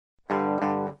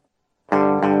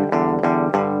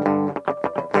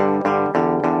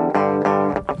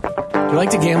You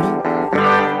like to gamble?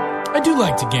 I do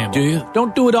like to gamble. Do you?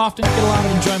 Don't do it often. Get a lot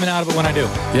of enjoyment out of it when I do.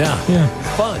 Yeah. Yeah.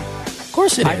 Fun. Of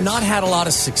course it is. I've not had a lot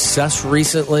of success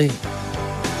recently.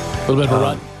 A little bit of a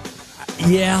run.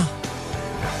 Yeah.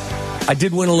 I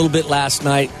did win a little bit last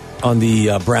night on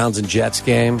the Browns and Jets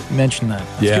game. You mentioned that.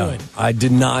 That's good. I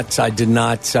did not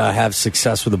have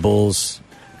success with the Bulls.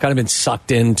 Kind of been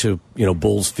sucked into,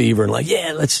 Bulls fever and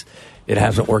it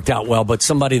hasn't worked out well. But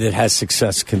somebody that has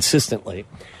success consistently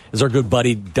is our good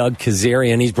buddy Doug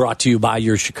Kezirian. He's brought to you by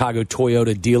your Chicago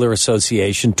Toyota Dealer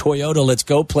Association. Toyota, let's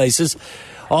go places.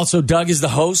 Also, Doug is the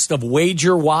host of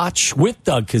Wager Watch with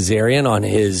Doug Kezirian on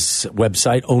his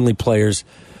website,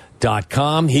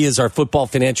 onlyplayers.com. He is our football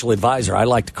financial advisor. I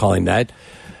like to call him that.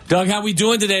 Doug, how we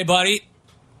doing today, buddy?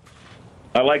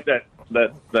 I like that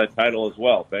title as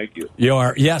well. Thank you. You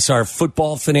are, yes, our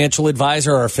football financial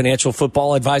advisor, our financial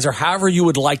football advisor. However you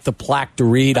would like the plaque to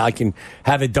read, I can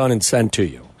have it done and sent to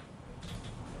you.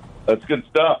 That's good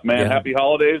stuff, man. Yeah. Happy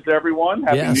holidays to everyone.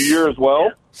 Happy Yes. New Year as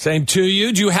well. Same to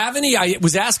you. Do you have any? I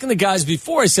was asking the guys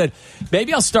before. I said,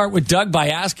 maybe I'll start with Doug by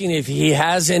asking if he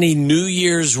has any New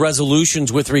Year's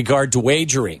resolutions with regard to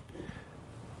wagering.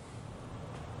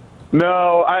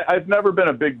 No, I've never been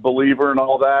a big believer in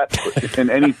all that, in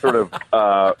any sort of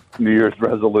New Year's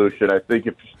resolution. I think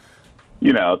it's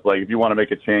like if you want to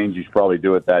make a change, you should probably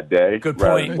do it that day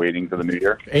rather than waiting for the New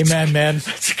Year. Amen, man.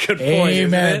 That's a good point.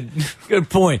 Amen. Good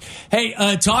point. Hey,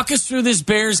 talk us through this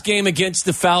Bears game against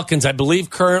the Falcons. I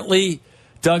believe currently,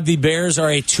 Doug, the Bears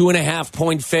are a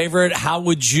 2.5-point favorite. How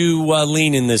would you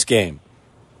lean in this game?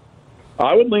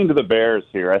 I would lean to the Bears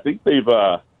here. I think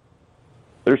they're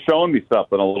showing me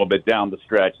something a little bit down the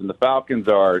stretch, and the Falcons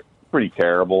are pretty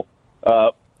terrible.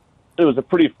 It was a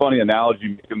pretty funny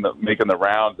analogy making the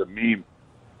rounds, a meme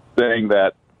saying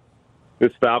that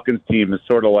this Falcons team is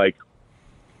sort of like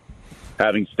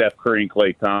having Steph Curry and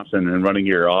Klay Thompson and running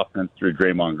your offense through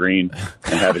Draymond Green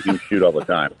and having him shoot all the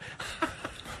time.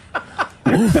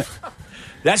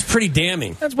 That's pretty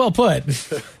damning. That's well put.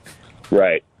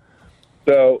 Right.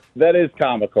 So that is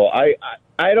comical. I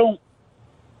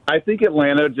think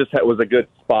Atlanta just was a good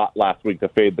spot last week to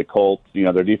fade the Colts.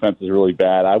 Their defense is really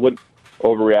bad. I wouldn't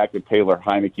overreact to Taylor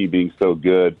Heineke being so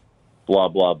good, blah,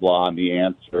 blah, blah, and the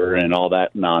answer and all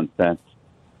that nonsense.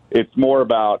 It's more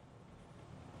about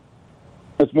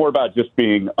just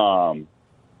being, a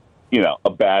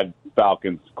bad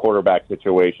Falcons quarterback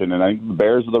situation, and I think the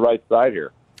Bears are the right side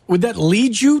here. Would that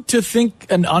lead you to think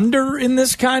an under in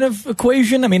this kind of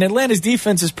equation? I mean, Atlanta's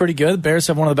defense is pretty good. The Bears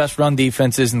have one of the best run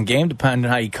defenses in the game, depending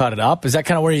on how you cut it up. Is that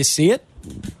kind of where you see it?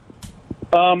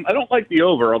 I don't like the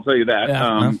over, I'll tell you that.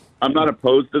 Yeah. I'm not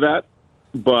opposed to that,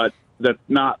 but that's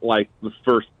not like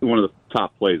one of the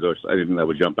top plays I think that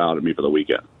would jump out at me for the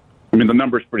weekend. I mean, the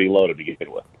number's pretty low to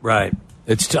begin with. Right.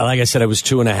 It's like I said, it was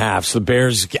 2.5. So the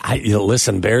Bears,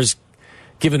 Bears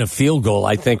given a field goal,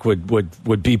 I think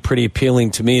would be pretty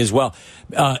appealing to me as well.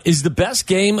 Is the best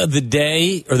game of the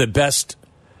day, or the best,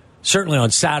 certainly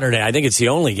on Saturday, I think it's the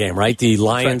only game, right? The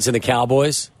Lions and the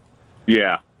Cowboys?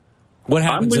 Yeah. What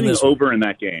happens I'm in this? over in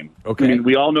that game. Okay. I mean,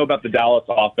 we all know about the Dallas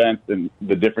offense and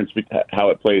the difference between how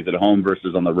it plays at home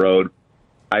versus on the road.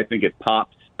 I think it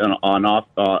pops on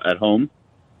at home.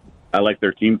 I like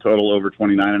their team total over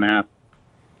 29.5.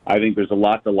 I think there's a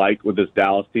lot to like with this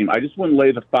Dallas team. I just wouldn't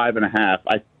lay the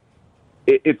 5.5.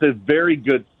 It's a very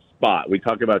good spot. We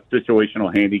talk about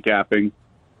situational handicapping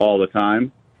all the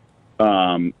time.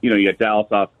 You get Dallas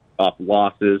off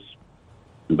losses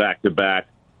back to back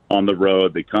on the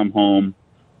road. They come home.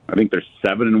 I think they're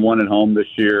 7-1 at home this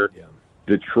year. Yeah.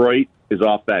 Detroit is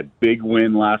off that big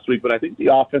win last week, but I think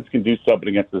the offense can do something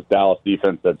against this Dallas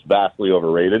defense that's vastly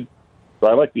overrated. So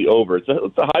I like the over. It's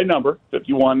a high number,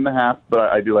 51.5, but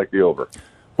I do like the over.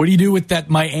 What do you do with that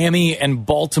Miami and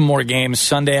Baltimore game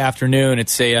Sunday afternoon? It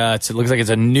looks like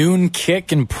it's a noon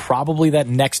kick and probably that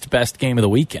next best game of the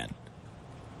weekend.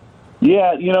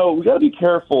 Yeah, we got to be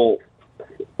careful.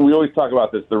 We always talk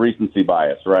about this, the recency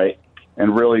bias, right?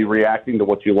 And really reacting to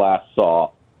what you last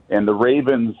saw. And the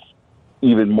Ravens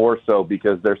even more so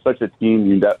because they're such a team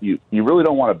you really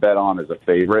don't want to bet on as a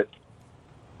favorite.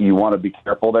 You want to be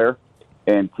careful there.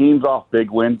 And teams off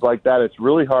big wins like that, it's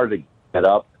really hard to get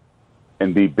up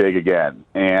and be big again.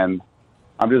 And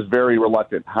I'm just very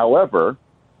reluctant. However,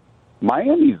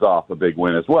 Miami's off a big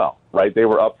win as well, right? They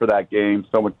were up for that game.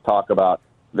 So much talk about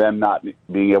them not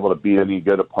being able to beat any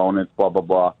good opponents, blah, blah,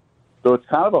 blah. So it's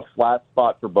kind of a flat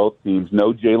spot for both teams.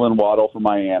 No Jalen Waddle for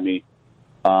Miami.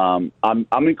 I'm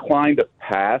inclined to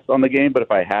pass on the game, but if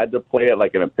I had to play it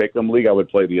like in a pick'em league, I would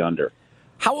play the under.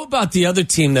 How about the other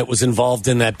team that was involved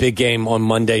in that big game on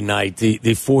Monday night, the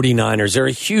 49ers? They're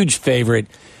a huge favorite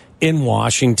in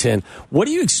Washington. What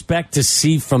do you expect to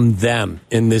see from them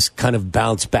in this kind of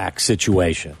bounce-back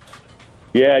situation?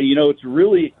 Yeah, it's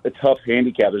really a tough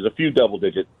handicap. There's a few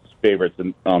double-digit favorites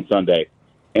on Sunday.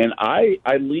 And I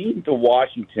lean to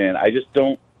Washington. I just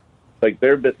don't like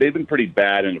they've been pretty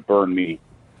bad and it burned me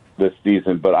this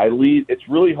season. But it's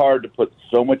really hard to put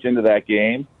so much into that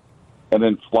game and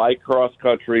then fly cross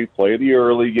country, play the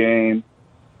early game,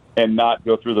 and not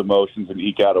go through the motions and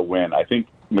eke out a win. I think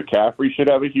McCaffrey should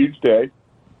have a huge day.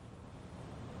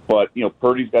 But,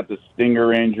 Purdy's got the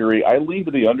stinger injury. I lean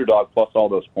to the underdog plus all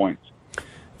those points.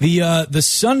 The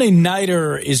Sunday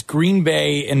nighter is Green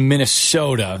Bay and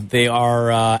Minnesota. They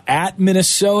are at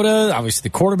Minnesota. Obviously,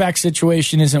 the quarterback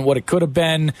situation isn't what it could have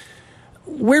been.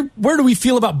 Where do we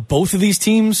feel about both of these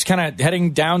teams kind of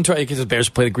heading down to, because the Bears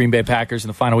play the Green Bay Packers in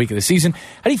the final week of the season?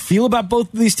 How do you feel about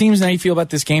both of these teams, and how do you feel about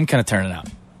this game kind of turning out?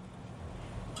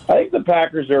 I think the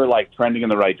Packers are trending in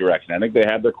the right direction. I think they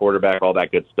have their quarterback, all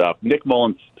that good stuff. Nick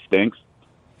Mullins stinks,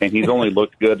 and he's only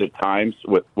looked good at times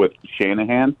with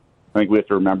Shanahan. I think we have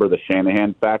to remember the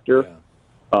Shanahan factor.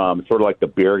 Yeah. It's sort of like the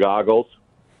beer goggles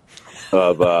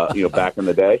of back in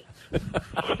the day.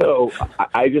 So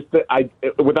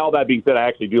with all that being said, I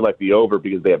actually do like the over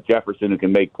because they have Jefferson who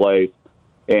can make plays,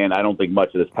 and I don't think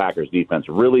much of this Packers defense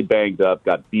really banged up,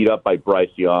 got beat up by Bryce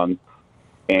Young,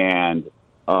 and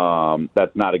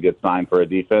that's not a good sign for a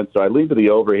defense. So I lean to the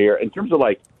over here. In terms of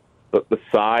the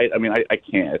side, I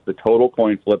can't. If the total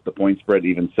coin flip, the point spread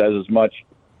even says as much.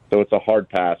 So it's a hard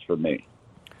pass for me.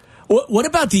 What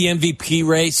about the MVP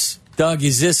race, Doug?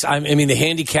 Is this? The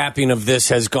handicapping of this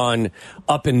has gone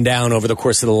up and down over the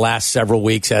course of the last several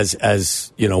weeks,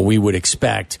 as we would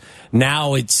expect.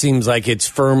 Now it seems like it's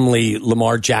firmly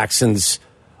Lamar Jackson's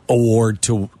award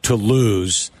to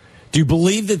lose. Do you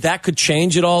believe that could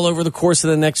change at all over the course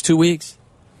of the next 2 weeks?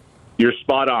 You're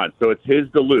spot on. So it's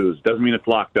his to lose. Doesn't mean it's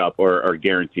locked up or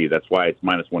guaranteed. That's why it's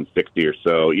minus 160 or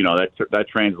so. That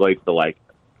translates to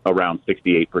around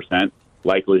 68%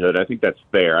 likelihood. I think that's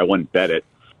fair. I wouldn't bet it.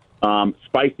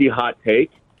 Spicy hot take.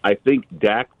 I think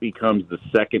Dak becomes the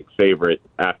second favorite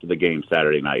after the game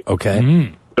Saturday night. Okay.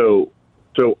 Mm. So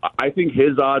I think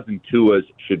his odds and Tua's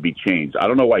should be changed. I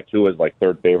don't know why Tua's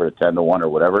third favorite at 10-1 or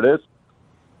whatever it is.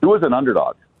 Tua's an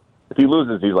underdog. If he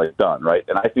loses, he's done, right?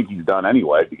 And I think he's done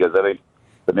anyway because I think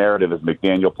the narrative is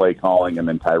McDaniel play calling and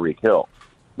then Tyreek Hill.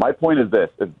 My point is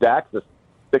this: if Dak's a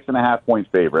 6.5 point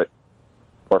favorite,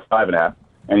 or 5.5,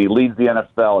 and he leads the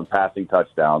NFL in passing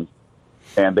touchdowns,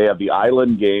 and they have the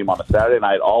Island game on a Saturday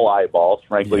night, all eyeballs.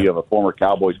 Frankly, You have a former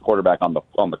Cowboys quarterback on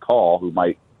the call who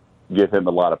might give him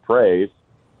a lot of praise.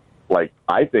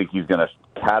 I think he's going to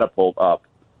catapult up.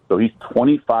 So he's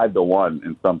 25-1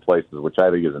 in some places, which I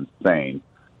think is insane.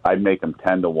 I'd make him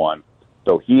 10-1.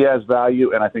 So he has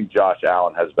value, and I think Josh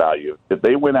Allen has value. If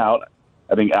they win out,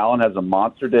 I think Allen has a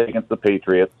monster day against the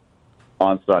Patriots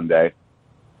on Sunday.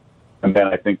 And then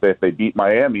I think that if they beat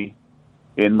Miami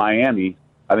in Miami,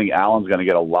 I think Allen's going to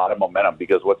get a lot of momentum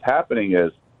because what's happening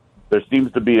is there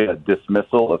seems to be a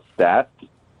dismissal of stats.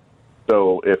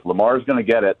 So if Lamar's going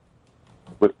to get it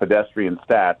with pedestrian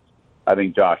stats, I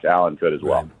think Josh Allen could as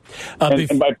well. Right.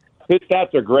 His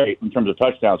stats are great in terms of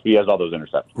touchdowns, but he has all those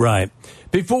interceptions. Right.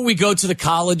 Before we go to the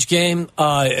college game,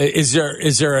 is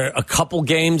there a couple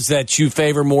games that you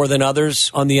favor more than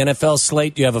others on the NFL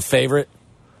slate? Do you have a favorite?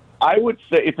 I would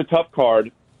say it's a tough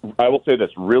card. I will say this: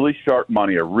 really sharp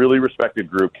money, a really respected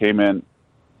group came in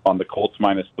on the Colts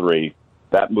 -3.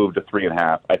 That moved to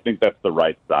 3.5. I think that's the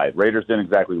right side. Raiders didn't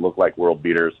exactly look like world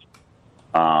beaters,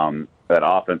 that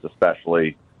offense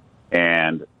especially,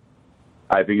 and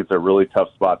I think it's a really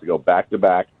tough spot to go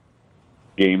back-to-back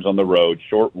games on the road,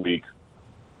 short week,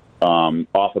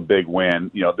 off a big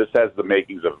win. This has the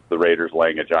makings of the Raiders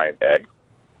laying a giant egg,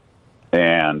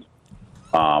 and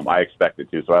I expect it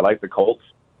to. So I like the Colts,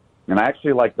 and I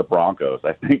actually like the Broncos.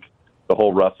 I think the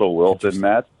whole Russell Wilson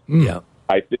mess. Yeah.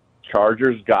 I think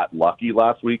Chargers got lucky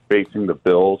last week facing the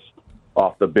Bills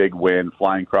off the big win,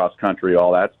 flying cross country,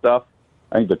 all that stuff.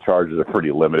 I think the Chargers are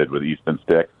pretty limited with Easton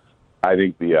Stick. I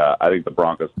think the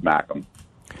Broncos smack them.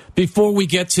 Before we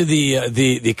get to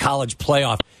the college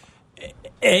playoff,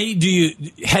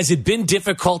 has it been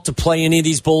difficult to play any of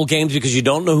these bowl games because you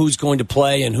don't know who's going to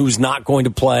play and who's not going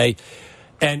to play?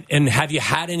 And have you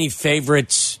had any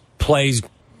favorites plays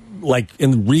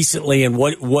recently? And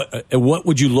what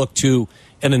would you look to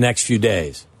in the next few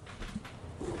days?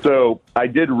 So I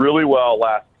did really well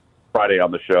last Friday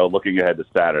on the show. Looking ahead to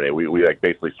Saturday, we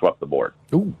basically swept the board.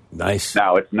 Ooh, nice.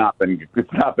 Now it's not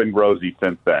been rosy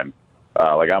since then.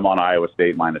 I'm on Iowa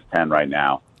State -10 right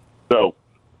now. So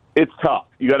it's tough.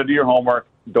 You got to do your homework.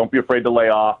 Don't be afraid to lay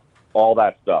off. All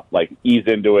that stuff. Like, ease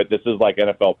into it. This is like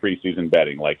NFL preseason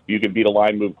betting. Like, if you can beat a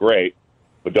line move, great,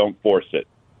 but don't force it.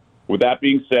 With that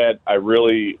being said, I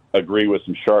really agree with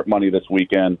some sharp money this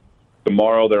weekend.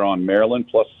 Tomorrow they're on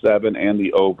Maryland +7 and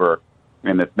the over,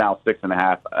 and it's now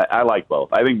 6.5. I like both.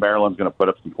 I think Maryland's going to put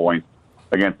up some points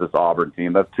against this Auburn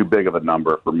team. That's too big of a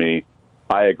number for me.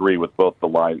 I agree with both the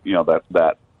line,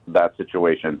 that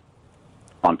situation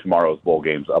on tomorrow's bowl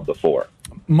games of the 4.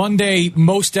 Monday,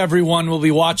 most everyone will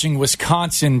be watching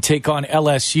Wisconsin take on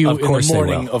LSU in the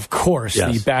morning. Of course,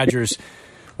 yes. The Badgers,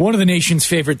 one of the nation's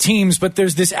favorite teams, but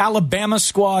there's this Alabama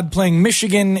squad playing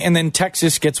Michigan, and then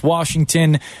Texas gets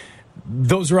Washington.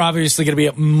 Those are obviously going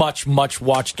to be much, much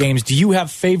watched games. Do you have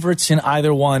favorites in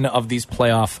either one of these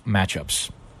playoff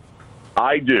matchups?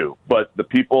 I do, but the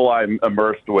people I'm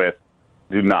immersed with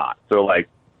do not. So,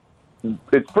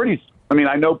 it's pretty –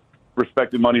 I know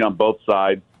respected money on both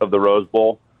sides of the Rose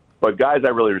Bowl, but guys I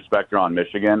really respect are on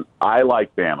Michigan. I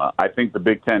like Bama. I think the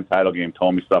Big Ten title game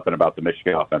told me something about the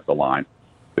Michigan offensive line.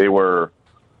 They were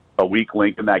a weak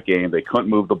link in that game. They couldn't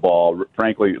move the ball.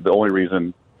 Frankly, the only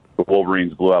reason the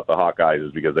Wolverines blew out the Hawkeyes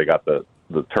is because they got the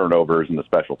turnovers and the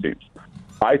special teams.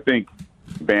 I think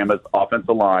Bama's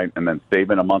offensive line, and then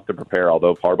Saban a month to prepare,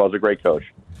 although Harbaugh's a great coach,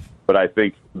 but I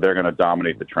think they're going to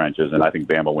dominate the trenches, and I think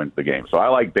Bama wins the game. So I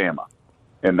like Bama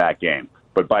in that game.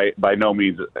 But by no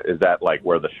means is that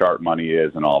where the sharp money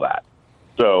is and all that.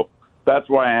 So that's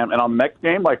where I am. And on the next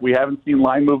game, we haven't seen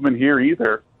line movement here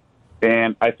either.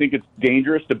 And I think it's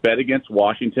dangerous to bet against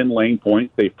Washington laying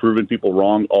points. They've proven people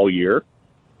wrong all year.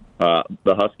 The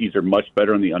Huskies are much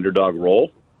better in the underdog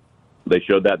role. They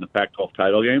showed that in the Pac-12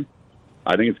 title game.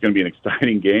 I think it's going to be an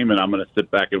exciting game, and I'm going to sit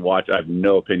back and watch. I have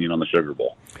no opinion on the Sugar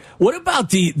Bowl. What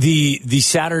about the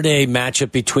Saturday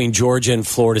matchup between Georgia and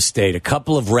Florida State? A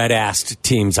couple of red-assed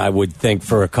teams, I would think,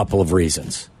 for a couple of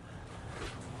reasons.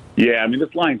 Yeah,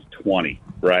 this line's 20,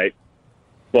 right?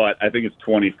 But I think it's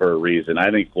 20 for a reason. I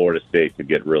think Florida State could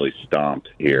get really stomped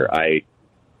here. They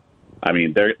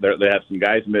have some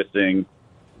guys missing.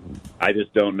 I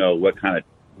just don't know what kind of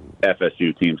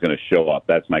FSU team's going to show up.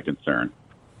 That's my concern.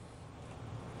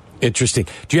 Interesting.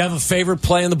 Do you have a favorite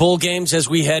play in the bowl games as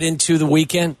we head into the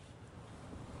weekend?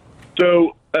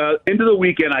 So, into the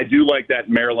weekend, I do like that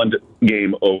Maryland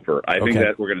game over. I think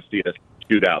that we're going to see a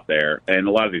shootout there. And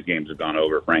a lot of these games have gone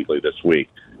over, frankly, this week.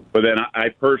 But then I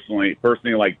personally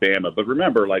like Bama. But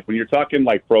remember, when you're talking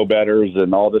pro bettors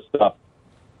and all this stuff,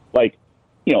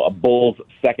 a Bulls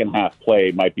second half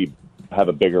play might have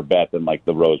a bigger bet than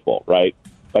the Rose Bowl, right?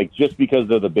 Just because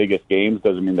they're the biggest games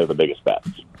doesn't mean they're the biggest bets.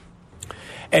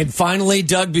 And finally,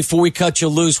 Doug, before we cut you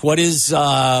loose, what is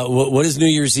New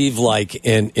Year's Eve like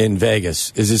in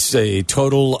Vegas? Is this a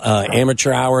total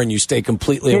amateur hour and you stay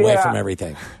completely away from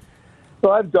everything? So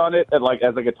I've done it as a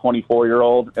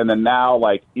 24-year-old, and then now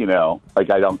I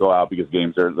don't go out because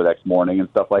games are the next morning and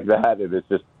stuff like that. It's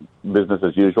just business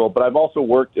as usual. But I've also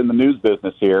worked in the news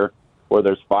business here, where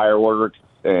there's fireworks,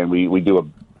 and we do a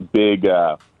big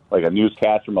a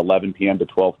newscast from 11 p.m. to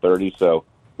 12:30. So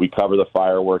we cover the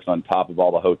fireworks on top of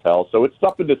all the hotels. So it's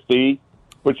something to see.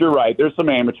 But you're right. There's some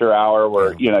amateur hour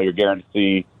where, you're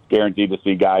guaranteed to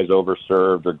see guys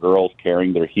overserved or girls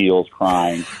carrying their heels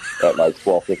crying at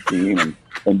 12:15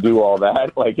 and do all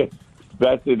that.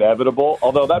 That's inevitable.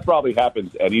 Although that probably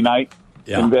happens any night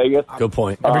in Vegas. Good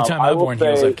point. Every time I've worn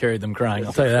heels, I've carried them crying.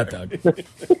 I'll tell you that, Doug.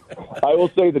 I will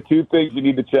say the two things you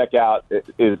need to check out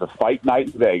is a fight night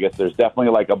in Vegas. There's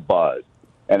definitely a buzz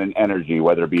and an energy,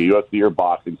 whether it be UFC or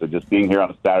boxing. So just being here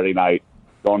on a Saturday night,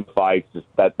 going to fights, just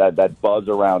that buzz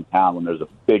around town when there's a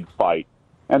big fight.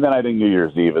 And then I think New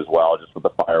Year's Eve as well, just with the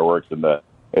fireworks and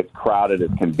it's crowded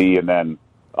as can be. And then,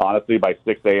 honestly, by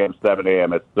 6 a.m., 7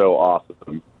 a.m., it's so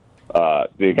awesome.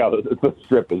 Seeing how the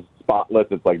strip is spotless,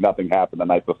 it's like nothing happened the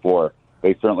night before.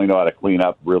 They certainly know how to clean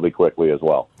up really quickly as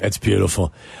well. That's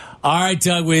beautiful. All right,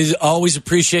 Doug, we always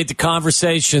appreciate the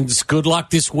conversations. Good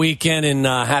luck this weekend, and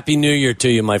Happy New Year to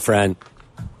you, my friend.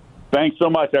 Thanks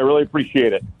so much. I really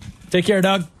appreciate it. Take care,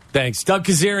 Doug. Thanks. Doug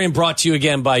Kezirian, brought to you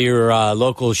again by your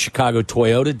local Chicago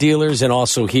Toyota dealers, and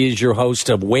also he is your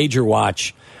host of Wager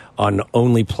Watch on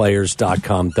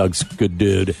onlyplayers.com. Doug's a good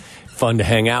dude. Fun to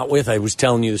hang out with. I was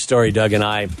telling you the story. Doug and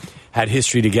I had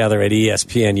history together at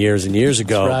ESPN years and years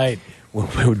ago. That's right.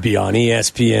 We would be on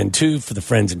ESPN2 for the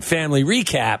Friends and Family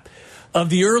recap of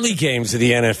the early games of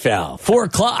the NFL. 4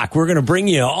 o'clock, we're going to bring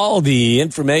you all the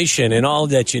information and all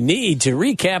that you need to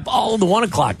recap all of the 1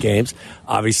 o'clock games.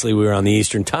 Obviously, we were on the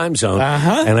Eastern time zone.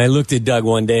 And I looked at Doug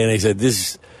one day and I said,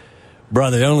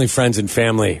 Brother, they're only friends and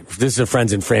family. This is a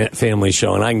friends and family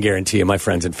show, and I can guarantee you my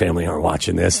friends and family aren't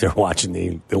watching this. They're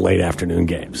watching the late afternoon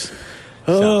games.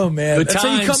 Oh, man. Good That's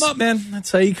times. how you come up, man.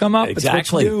 That's how you come up. Exactly.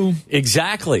 That's what you do.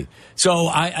 Exactly.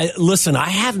 So, listen, I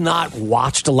have not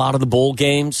watched a lot of the bowl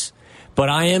games, but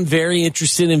I am very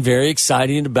interested and very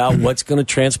excited about what's going to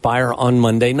transpire on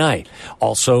Monday night.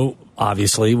 Also,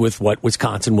 obviously, with what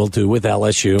Wisconsin will do with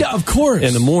LSU. Yeah, of course.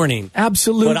 In the morning.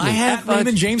 Absolutely. But I have at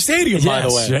Raymond James Stadium, by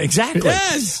the way. Exactly.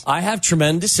 Yes. I have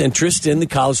tremendous interest in the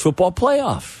college football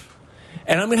playoff.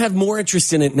 And I'm going to have more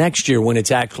interest in it next year when it's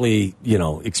actually,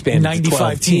 expanded 95 to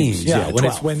 12 teams. Yeah, when 12,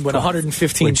 it's when 12,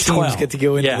 115 which teams 12. get to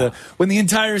go into when the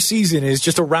entire season is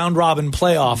just a round robin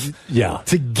playoff. Yeah.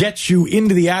 To get you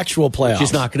into the actual playoffs. Which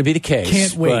is not going to be the case.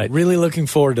 Can't wait. Really looking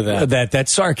forward to that.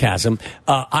 That's sarcasm.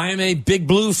 I am a Big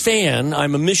Blue fan.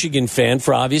 I'm a Michigan fan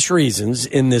for obvious reasons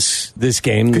in this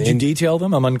game. Could you detail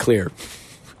them? I'm unclear.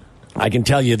 I can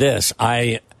tell you this.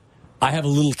 I have a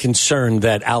little concern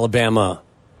that Alabama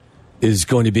is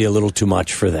going to be a little too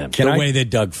much for them. Way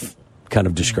that Doug kind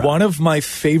of described. One of my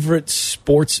favorite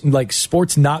sports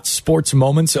not sports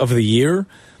moments of the year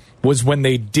was when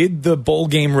they did the bowl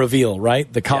game reveal,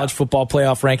 right? The college football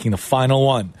playoff ranking, the final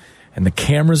one. And the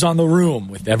camera's on the room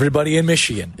with everybody in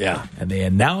Michigan. Yeah. And they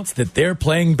announced that they're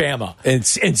playing Bama.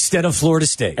 Instead of Florida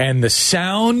State. And the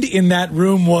sound in that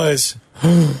room was...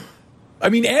 I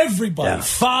mean, everybody,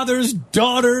 fathers,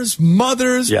 daughters,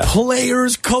 mothers,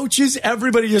 players, coaches,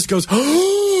 everybody just goes,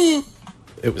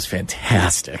 it was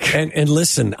fantastic. And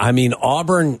listen, I mean,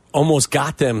 Auburn almost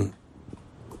got them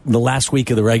the last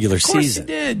week of the regular season. Of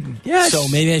course it did. Yes. So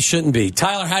maybe I shouldn't be.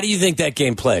 Tyler, how do you think that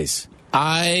game plays?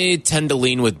 I tend to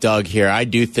lean with Doug here. I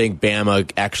do think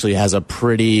Bama actually has a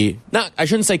I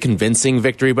shouldn't say convincing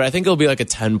victory, but I think it'll be like a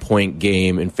 10-point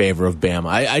game in favor of Bama.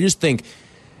 I just think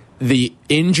the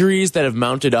injuries that have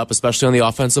mounted up, especially on the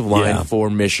offensive line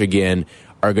for Michigan,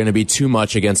 are going to be too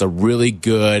much against a really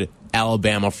good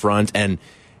Alabama front. And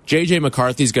J.J.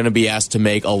 McCarthy's going to be asked to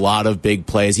make a lot of big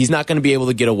plays. He's not going to be able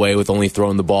to get away with only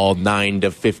throwing the ball 9 to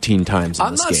 15 times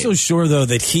in this game. I'm not so sure, though,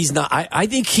 that he's not. I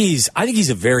think he's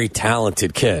a very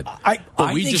talented kid. I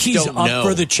think he's up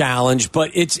for the challenge, but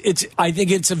I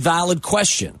think it's a valid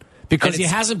question. Because he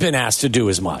hasn't been asked to do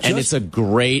as much. And it's a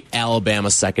great Alabama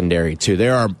secondary, too.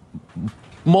 There are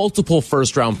multiple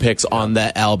first-round picks on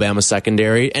that Alabama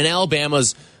secondary. And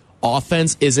Alabama's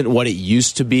offense isn't what it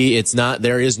used to be. It's not.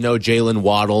 There is no Jalen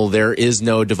Waddle. There is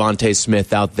no Devontae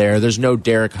Smith out there. There's no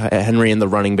Derrick Henry in the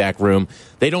running back room.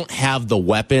 They don't have the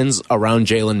weapons around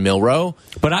Jalen Milroe.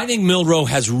 But I think Milroe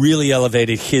has really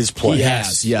elevated his play.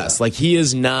 Yes. Like, he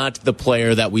is not the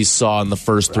player that we saw in the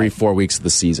first 3-4 weeks of the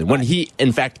season, when he,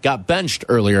 in fact, got benched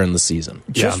earlier in the season.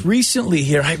 Just recently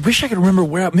here, I wish I could remember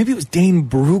where. Maybe it was Dane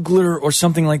Brugler or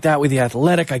something like that with the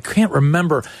Athletic. I can't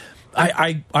remember.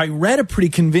 I read a pretty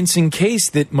convincing case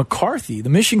that McCarthy, the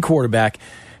Michigan quarterback,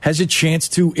 has a chance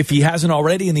to, if he hasn't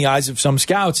already in the eyes of some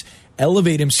scouts,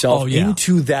 elevate himself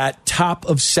into that top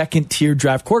of second-tier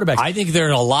draft quarterback. I think there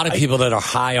are a lot of people that are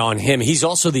high on him. He's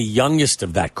also the youngest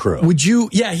of that crew. Would you?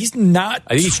 Yeah, he's not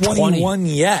I think he's 21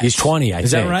 yet. He's 20, I think.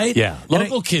 Is that right? Yeah.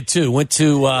 Local kid, too. Went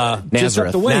to Nazareth. Just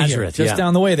up the way Nazareth, here, just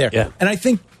down the way there. Yeah. And I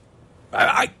think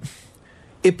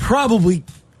it probably...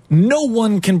 No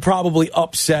one can probably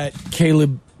upset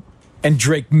Caleb and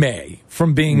Drake May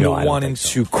from being the 1 and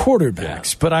 2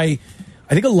 quarterbacks. Yeah. But I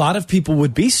think a lot of people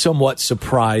would be somewhat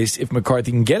surprised if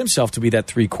McCarthy can get himself to be that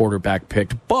 3 quarterback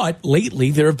picked. But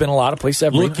lately, there have been a lot of places I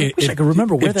wish I could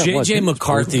remember where that was. If J.J.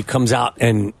 McCarthy comes out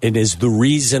and is the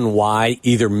reason why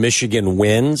either Michigan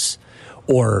wins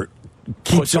or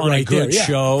puts on a good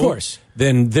show, of course,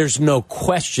 then there's no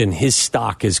question his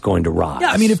stock is going to rise.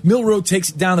 Yeah, I mean, if Milroe takes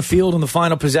it down the field in the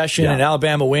final possession and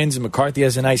Alabama wins and McCarthy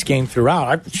has a nice game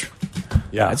throughout,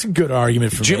 that's a good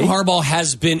argument for me. Jim Harbaugh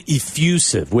has been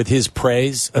effusive with his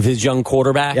praise of his young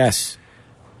quarterback. Yes.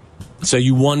 So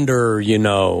you wonder,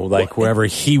 wherever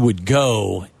he would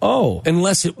go. Oh.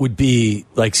 Unless it would be,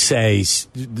 like, say,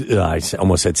 I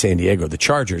almost said San Diego, the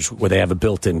Chargers, where they have a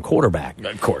built-in quarterback.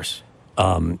 Of course.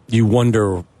 You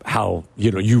wonder how,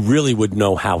 you really would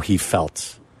know how he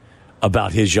felt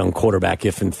about his young quarterback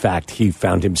if, in fact, he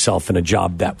found himself in a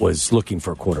job that was looking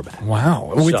for a quarterback.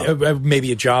 Wow. So,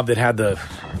 maybe a job that had the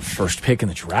first pick in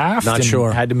the draft. Not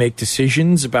sure. Had to make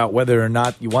decisions about whether or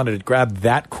not you wanted to grab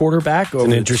that quarterback over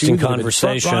an interesting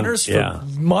conversation. Runners for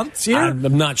months here.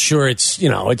 I'm not sure it's,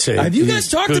 it's a... Have you guys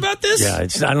talked about this?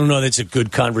 Yeah, I don't know that it's a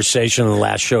good conversation on the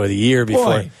last show of the year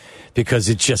before... Because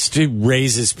it just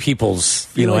raises people's,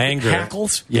 anger.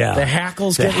 Hackles? Yeah. The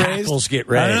hackles get raised? Hackles get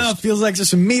raised. I don't know. It feels like there's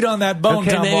some meat on that bone,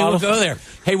 Okay, Tom maybe Waddle. we'll go there.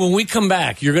 Hey, when we come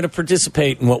back, you're going to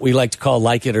participate in what we like to call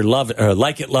Like It or Love It, or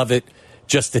Like It, Love It,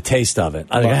 just the taste of it.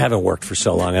 I haven't worked for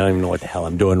so long. I don't even know what the hell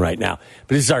I'm doing right now.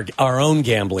 But this is our own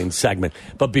gambling segment.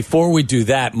 But before we do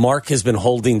that, Mark has been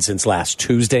holding since last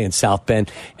Tuesday in South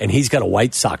Bend, and he's got a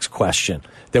White Sox question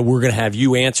that we're going to have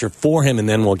you answer for him, and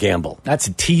then we'll gamble. That's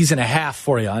a tease and a half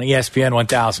for you on ESPN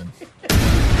 1000.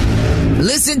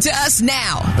 Listen to us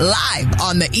now, live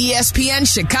on the ESPN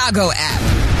Chicago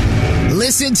app.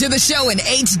 Listen to the show in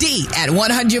HD at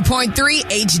 100.3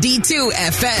 HD2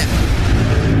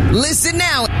 FM. Listen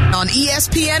now on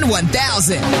ESPN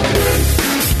 1000.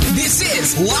 This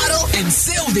is Waddle and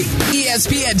Sylvie,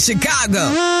 ESPN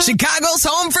Chicago, Chicago's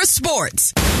home for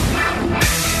sports.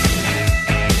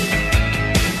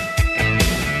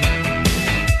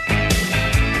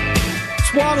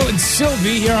 Waddle and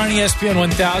Sylvie here on ESPN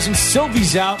 1000.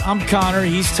 Sylvie's out. I'm Connor.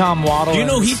 He's Tom Waddle. You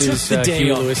know, he took the day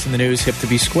Huey off. Lewis in the news, hip to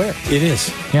be square. It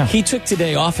is. Yeah. He took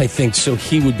today off, I think, so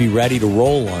he would be ready to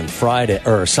roll on Friday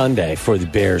or Sunday for the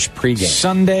Bears pregame.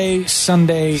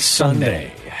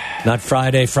 Sunday. Not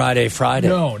Friday.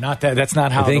 No, not that. That's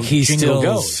not how I think the jingle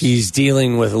goes. He's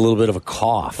dealing with a little bit of a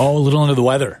cough. Oh, a little under the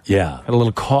weather. Yeah. Had a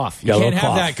little cough. You Got a can't little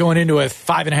have cough. that going into a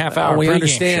 5.5 hour We pregame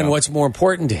understand show. what's more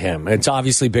important to him. It's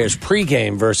obviously Bears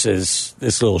pregame versus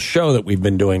this little show that we've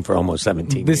been doing for almost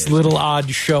 17 This years. little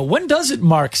odd show. When does it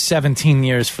mark 17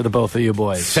 years for the both of you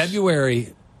boys?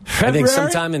 February. I think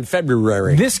sometime in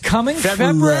February. This coming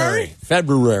February?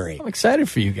 I'm excited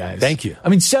for you guys. Thank you. I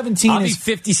mean, 17 I'll be is...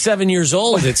 57 years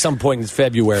old at some point in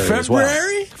February as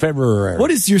well. February?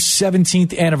 What is your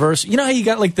 17th anniversary? You know how you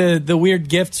got like the weird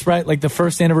gifts, right? Like the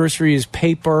first anniversary is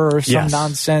paper or some Yes.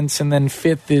 nonsense, and then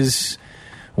 5th is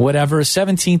whatever.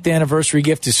 17th anniversary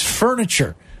gift is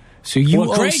furniture. So you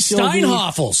Well, owe great Sylvie-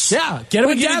 Steinhoffels. Yeah, get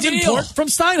him a Get a deal. Davenport from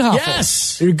Steinhoffels.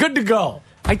 Yes. You're good to go.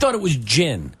 I thought it was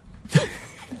gin.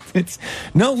 It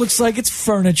looks like it's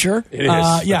furniture. It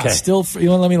is. Yeah, Okay. still. You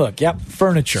want to let me look? Yep,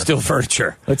 furniture. Still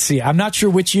furniture. Let's see. I'm not sure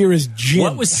which year is gin.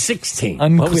 What was 16?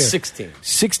 Unclear. What was 16?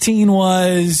 16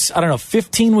 was, I don't know,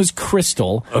 15 was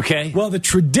crystal. Okay. Well, the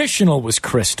traditional was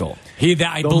crystal.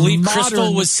 I believe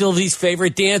Crystal was Sylvie's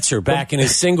favorite dancer back in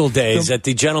his single days at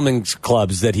the gentlemen's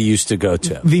clubs that he used to go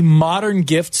to. The modern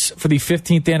gifts for the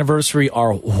 15th anniversary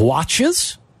are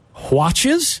watches,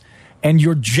 and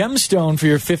your gemstone for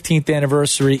your 15th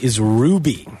anniversary is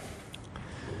ruby.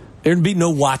 There'd be no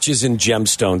watches and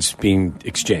gemstones being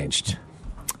exchanged.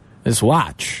 This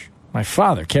watch. My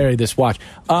father carried this watch.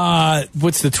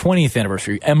 What's the 20th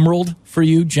anniversary? Emerald for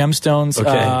you, gemstones.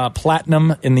 Okay.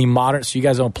 Platinum in the modern. So you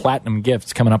guys own platinum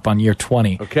gifts coming up on year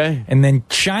 20. Okay. And then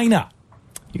China.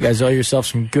 You guys owe yourself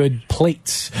some good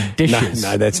plates, and dishes,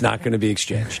 No, that's not going to be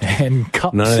exchanged. and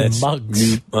cups None of and that's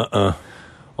mugs.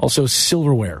 Also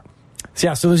silverware. So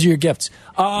yeah, so those are your gifts.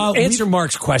 Answer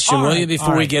Mark's question, will you,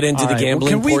 before we get into the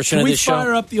gambling portion of the show? Can we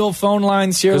fire up the old phone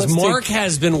lines here? Because Let's Mark take-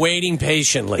 has been waiting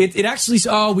patiently. It actually,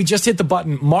 we just hit the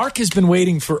button. Mark has been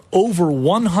waiting for over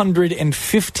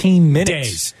 115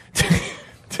 minutes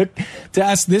to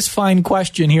ask this fine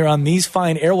question here on these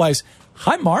fine airwaves.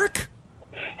 Hi, Mark.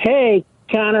 Hey,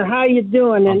 Connor, how you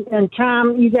doing? And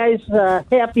Tom, you guys,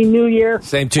 Happy New Year.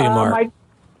 Same to you, Mark.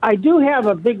 I do have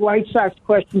a big White Sox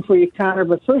question for you, Connor,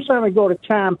 but first time I go to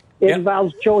Tom, it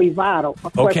involves Joey Votto. A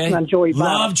question on Joey Votto.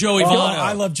 Love Joey Votto.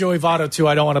 I love Joey Votto, too.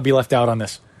 I don't want to be left out on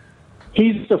this.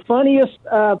 He's the funniest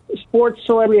sports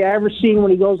celebrity I ever seen when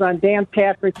he goes on Dan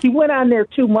Patrick. He went on there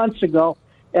 2 months ago,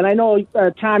 and I know,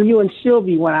 Tom, you and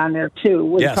Sylvie went on there, too,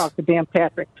 when Yes. he talked to Dan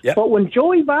Patrick. Yep. But when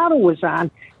Joey Votto was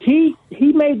on, he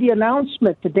made the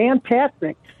announcement to Dan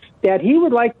Patrick that he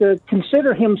would like to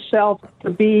consider himself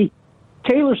to be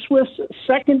Taylor Swift's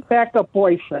second backup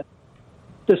boyfriend,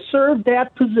 to serve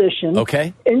that position.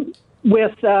 Okay. And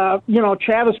with,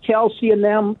 Travis Kelce and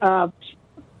them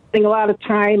spending a lot of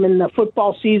time in the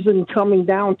football season coming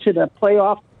down to the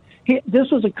playoff. This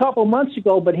was a couple months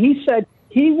ago, but he said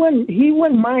he wouldn't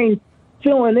mind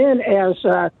filling in as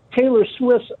Taylor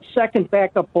Swift's second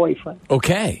backup boyfriend.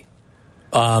 Okay.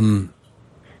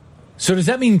 So does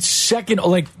that mean second,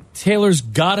 like Taylor's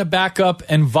got a backup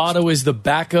and Votto is the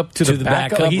backup to the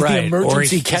backup? Like he's right. the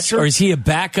emergency catcher? Or is he a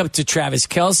backup to Travis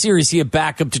Kelce, or is he a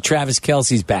backup to Travis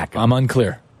Kelce's backup? I'm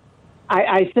unclear.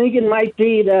 I think it might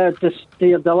be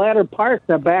the latter part,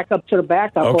 the backup to the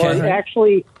backup. Okay. Or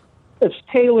actually, if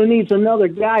Taylor needs another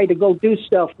guy to go do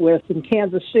stuff with, and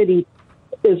Kansas City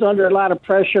is under a lot of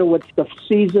pressure with the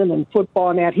season and football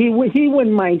and that, he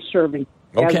wouldn't mind serving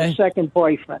as a second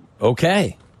boyfriend.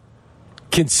 Okay.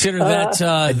 Consider that.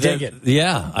 I dig it.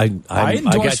 Yeah, I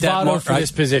endorse got that Votto for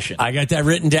this position. I got that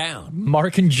written down.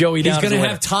 Mark and Joey He's down. going to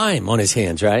have time on his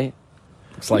hands, right?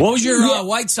 What was your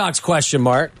White Sox question,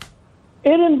 Mark?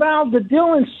 It involved the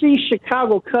Dylan C.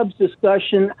 Chicago Cubs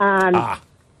discussion on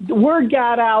word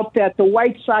got out that the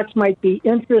White Sox might be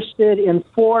interested in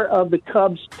 4 of the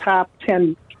Cubs' top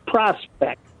 10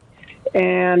 prospects.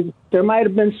 And there might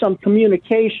have been some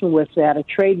communication with that, a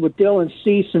trade with Dylan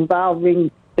Cease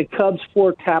involving the Cubs'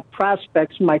 4 top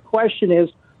prospects. My question is,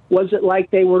 was it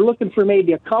like they were looking for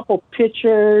maybe a couple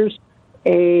pitchers,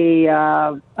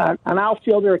 an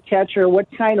outfielder, a catcher? What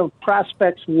kind of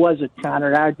prospects was it,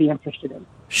 Connor? I'd be interested in.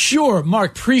 Sure,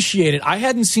 Mark, appreciate it. I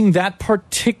hadn't seen that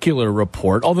particular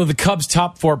report, although the Cubs'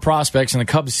 top 4 prospects and the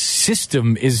Cubs'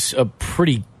 system is a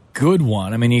pretty good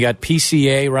one. I mean, you got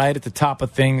PCA, right, at the top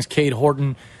of things, Cade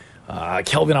Horton,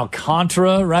 Kelvin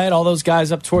Alcantara, right, all those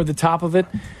guys up toward the top of it.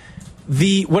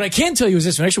 What I can tell you is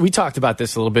this one. Actually, we talked about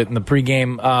this a little bit in the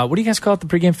pregame. What do you guys call it, the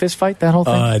pregame fist fight, that whole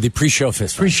thing? The pre-show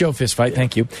fist fight. Pre-show fist fight,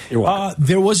 thank you. You're welcome.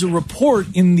 There was a report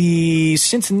in the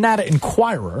Cincinnati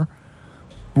Enquirer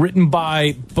written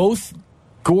by both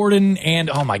Gordon and,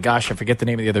 oh my gosh, I forget the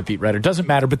name of the other beat writer. Doesn't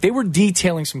matter, but they were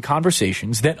detailing some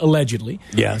conversations that allegedly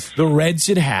the Reds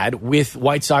had with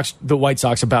the White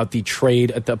Sox about the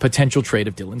potential trade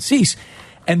of Dylan Cease.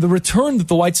 And the return that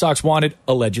the White Sox wanted,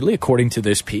 allegedly, according to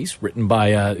this piece written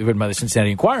by the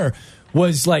Cincinnati Enquirer,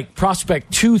 was like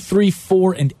prospect 2, 3,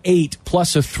 4, and 8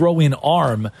 plus a throw-in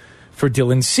arm for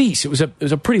Dylan Cease. It was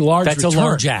a pretty large return. That's a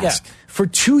large ask. Yeah. For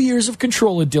 2 years of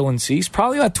control of Dylan Cease,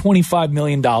 probably about $25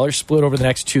 million split over the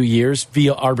next 2 years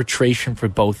via arbitration for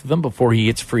both of them before he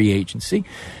hits free agency.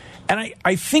 And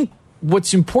I think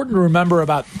what's important to remember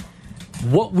about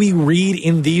what we read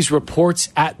in these reports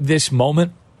at this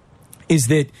moment is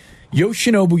that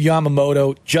Yoshinobu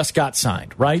Yamamoto just got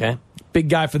signed, right? Okay. Big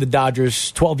guy for the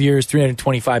Dodgers, 12 years,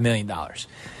 $325 million.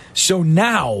 So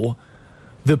now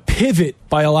the pivot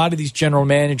by a lot of these general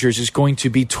managers is going to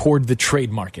be toward the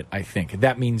trade market, I think.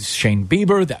 That means Shane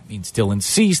Bieber, that means Dylan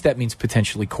Cease, that means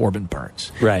potentially Corbin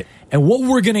Burns. Right. And what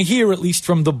we're going to hear, at least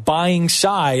from the buying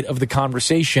side of the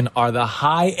conversation, are the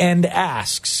high-end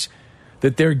asks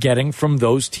that they're getting from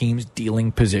those teams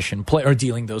dealing position play or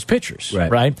dealing those pitchers,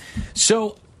 right?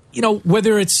 So,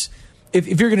 whether it's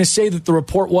if you're going to say that the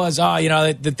report was,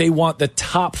 that they want the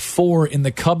top 4 in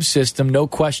the Cubs system, no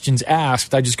questions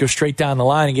asked, I just go straight down the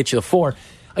line and get you the 4.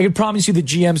 I can promise you that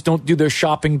GMs don't do their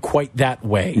shopping quite that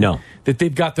way. No. That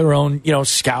they've got their own,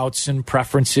 scouts and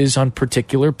preferences on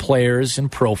particular players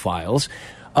and profiles.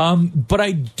 But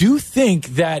I do think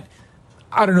that,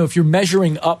 I don't know if you're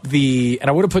measuring up and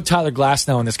I would have put Tyler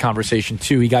Glasnow in this conversation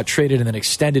too. He got traded and then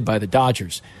extended by the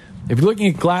Dodgers. If you're looking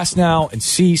at Glasnow and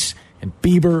Cease and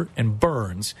Bieber and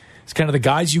Burns, it's kind of the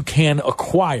guys you can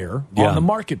acquire on the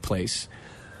marketplace.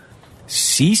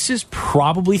 Cease is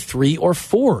probably 3 or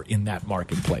 4 in that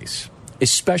marketplace,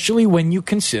 especially when you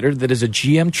consider that as a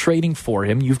GM trading for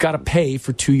him, you've got to pay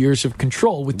for 2 years of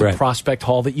control with the prospect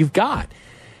haul that you've got.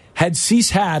 Had Cease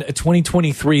had a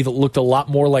 2023 that looked a lot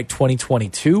more like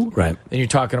 2022, then you're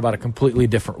talking about a completely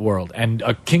different world and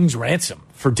a king's ransom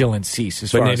for Dylan Cease.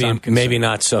 As far as I'm concerned. Maybe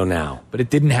not so now. But it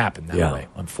didn't happen that way.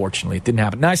 Unfortunately, it didn't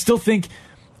happen. Now, I still think,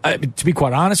 to be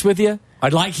quite honest with you,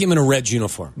 I'd like him in a Reds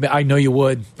uniform. I know you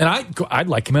would. And I'd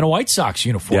like him in a White Sox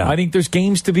uniform. Yeah. I think there's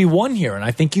games to be won here. And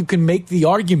I think you can make the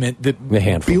argument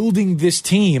that building this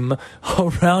team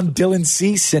around Dylan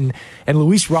Cease and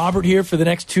Luis Robert here for the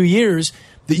next 2 years,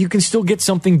 that you can still get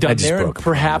something done there and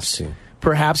perhaps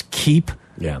keep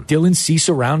Dylan Cease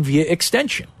around via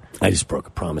extension. I just broke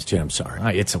a promise to you. I'm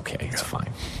sorry. It's okay. It's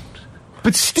fine.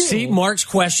 But still. See, Mark's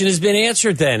question has been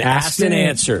answered then. Asked and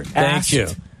answered. Thank you.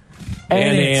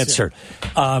 And answered.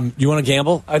 You want to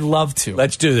gamble? I'd love to.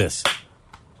 Let's do this.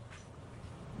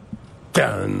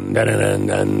 Dun, dun, dun,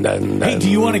 dun, dun, hey, do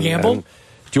you want to gamble? Do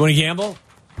you want to gamble?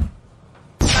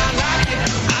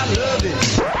 I love it.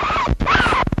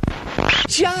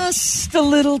 Just a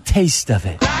little taste of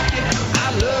it.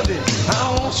 I love it.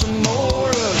 I want some more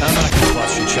of it. I'm not going to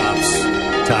bust your chops,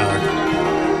 Tyler.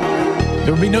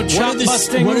 There will be no chop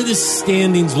busting. What do the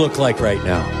standings look like right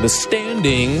now? The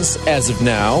standings, as of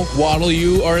now, Waddle,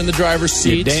 you are in the driver's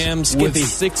seat. You're damn Skippy. With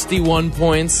 61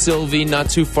 points. Sylvie, not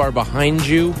too far behind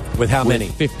you. With how many?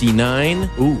 59.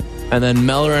 Ooh. And then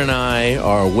Meller and I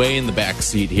are way in the back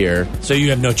seat here. So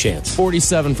you have no chance.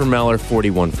 47 for Meller,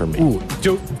 41 for me. Ooh,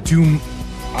 do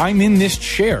I'm in this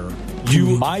chair.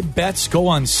 Do my bets go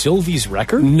on Sylvie's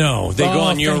record? No, they go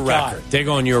on your record. God. They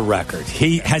go on your record.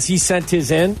 Has he sent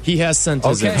his in? He has sent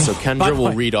his in, so Kendra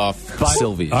will read off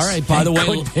Sylvie's. All right, by the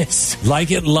way,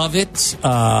 Like It, Love It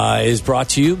is brought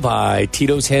to you by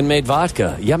Tito's Handmade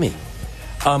Vodka. Yummy.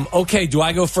 Okay, do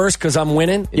I go first because I'm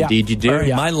winning? Indeed you do. Right,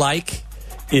 yeah. My like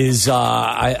is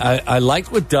I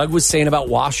liked what Doug was saying about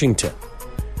Washington.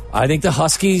 I think the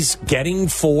Huskies getting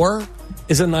 4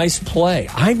 is a nice play.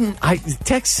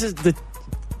 Texas,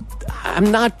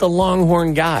 I'm not the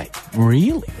Longhorn guy.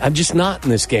 Really? I'm just not in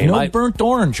this game. No burnt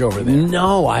orange over there.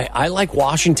 No, I like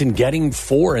Washington getting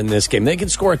 4 in this game. They can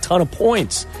score a ton of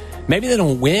points. Maybe they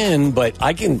don't win, but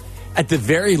I can, at the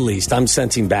very least, I'm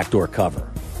sensing backdoor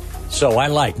cover. So my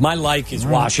like is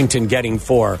Washington getting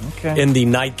 4 in the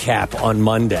nightcap on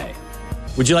Monday.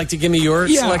 Would you like to give me your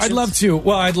selections? I'd love to.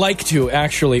 Well, I'd like to,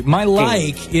 actually. My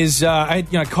like is, I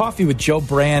had coffee with Joe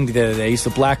Brand the other day. He's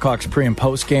the Blackhawks pre- and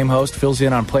post-game host. Fills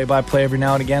in on play-by-play every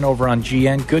now and again over on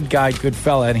GN. Good guy, good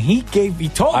fella. And he told me.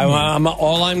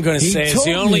 All I'm going to say is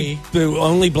the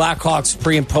only Blackhawks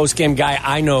pre- and post-game guy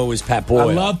I know is Pat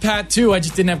Boyle. I love Pat, too. I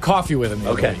just didn't have coffee with him.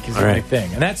 Okay. Because it's my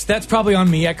thing. And that's probably on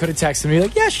me. I could have texted him.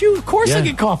 Like, yeah, shoot, of course I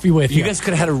get coffee with you. You guys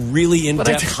could have had a really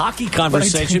in-depth hockey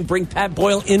conversation. Bring Pat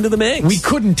Boyle into the mix. We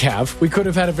couldn't have. We could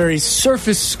have had a very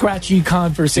surface scratchy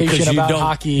conversation about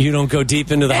hockey. You don't go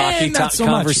deep into the hockey not so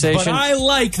conversation. Much, but I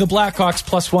like the Blackhawks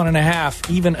plus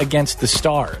 1.5, even against the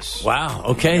Stars. Wow.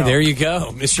 Okay, there you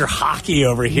go, Mr. Hockey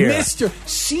over here. Mr.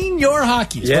 Senior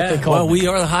Hockey is what they call me. We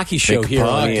are the hockey show here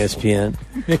on ESPN.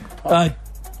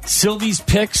 Sylvie's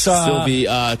picks.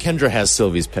 Kendra has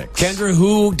Sylvie's picks. Kendra,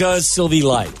 who does Sylvie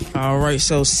like? All right,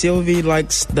 so Sylvie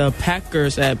likes the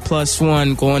Packers at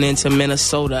 +1 going into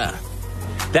Minnesota.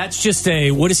 That's just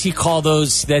what does he call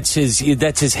those? That's his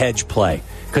hedge play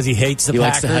because he hates the Packers.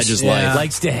 Likes to hedge his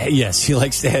life. Yes, he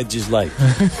likes to hedge his life.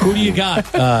 Who do you got,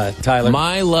 Tyler?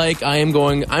 My I'm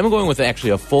going with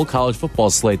actually a full college football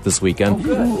slate this weekend.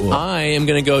 I am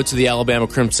going to go to the Alabama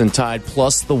Crimson Tide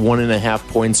plus the 1.5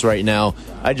 points right now.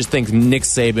 I just think Nick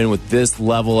Saban with this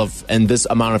level and this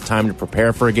amount of time to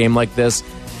prepare for a game like this,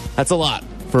 that's a lot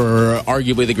for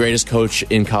arguably the greatest coach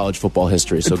in college football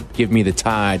history. So give me the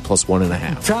Tide plus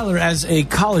 1.5. Tyler, as a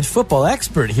college football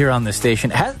expert here on the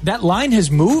station, that line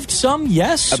has moved some,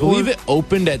 yes? I believe it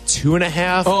opened at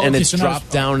 2.5, and it's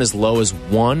dropped down as low as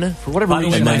 1. For whatever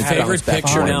reason, my favorite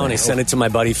picture now, and I sent it to my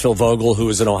buddy Phil Vogel, who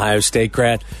was an Ohio State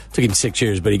grad. Took him 6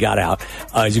 years, but he got out.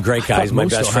 He's a great guy. He's my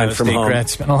best friend from home.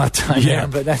 Grads spent a lot of time there,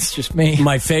 but that's just me.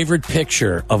 My favorite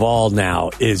picture of all now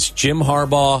is Jim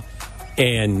Harbaugh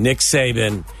and Nick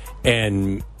Saban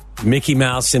and Mickey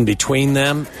Mouse in between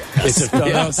them. It's a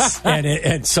photo.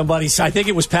 And somebody, I think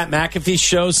it was Pat McAfee's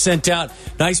show, sent out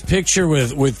nice picture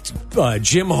with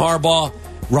Jim Harbaugh,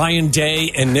 Ryan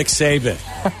Day, and Nick Saban.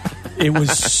 It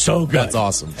was so good. That's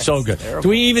awesome. So good. Do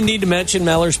we even need to mention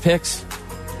Meller's picks?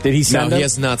 Did he send them? No, he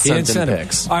has not sent in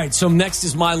picks. All right, so next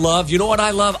is my love. You know what I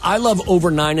love? I love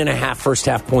over 9.5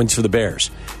 first-half points for the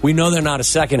Bears. We know they're not a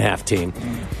second-half team,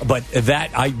 but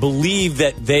I believe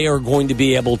that they are going to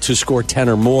be able to score 10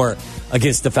 or more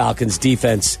against the Falcons'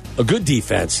 defense, a good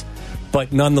defense,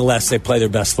 but nonetheless, they play their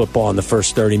best football in the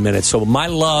first 30 minutes. So my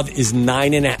love is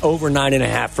over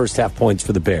 9.5 first-half points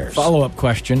for the Bears. Follow-up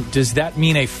question. Does that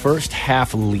mean a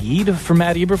first-half lead for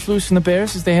Matt Eberflus and the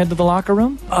Bears as they head to the locker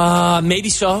room? Maybe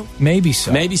so. Maybe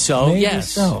so.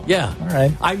 Yes. So. Yeah. All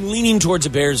right. I'm leaning towards a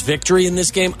Bears victory in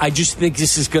this game. I just think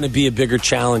this is going to be a bigger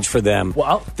challenge for them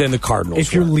than the Cardinals.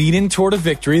 If you're leaning toward a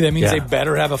victory, that means they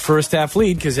better have a first-half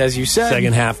lead because, as you said,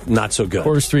 second half, not so good.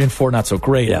 Quarters 3 and 4, not so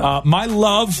great. Yeah. My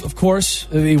love, of course,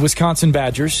 the Wisconsin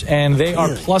Badgers, and they are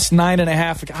plus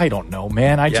 9.5. I don't know,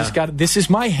 man. I just got this is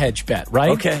my hedge bet,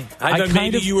 right? Okay. I thought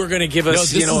maybe you were going to give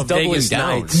us, a Vegas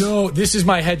night. No, this is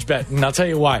my hedge bet, and I'll tell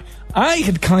you why. I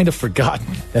had kind of forgotten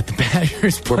that the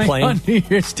Badgers were playing on New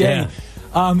Year's Day. Yeah.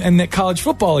 And that college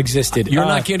football existed. You're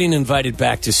not getting invited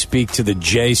back to speak to the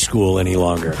J School any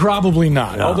longer. Probably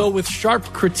not. No. Although with sharp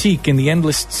critique and the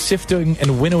endless sifting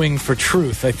and winnowing for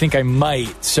truth, I think I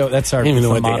might. So that's our I don't even know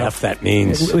what the motto. F that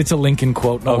means. It's a Lincoln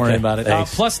quote. Don't worry about it.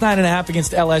 Plus 9.5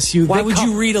 against LSU. Why would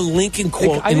you read a Lincoln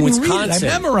quote in Wisconsin?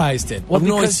 I memorized it. Well,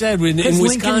 I said in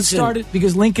Wisconsin.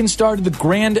 Because Lincoln started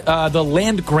the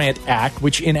Land Grant Act,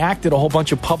 which enacted a whole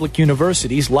bunch of public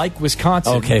universities like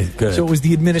Wisconsin. Okay, good. So it was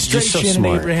the administration and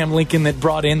smart. Abraham Lincoln that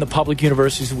brought in the public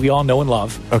universities that we all know and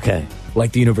love. Okay.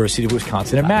 Like the University of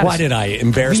Wisconsin and Madison. Why did I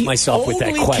embarrass myself with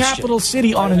that question? The only capital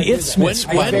city on an isthmus.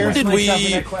 When did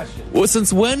we? Well,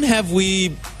 since when have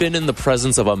we been in the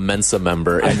presence of a Mensa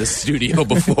member in the studio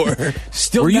before?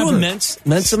 Still, were you a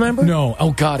Mensa member? No.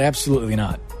 Oh God, absolutely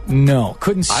not. No,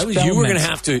 couldn't spell You were going to Mensa.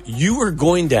 have to. You were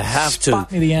going to have Spot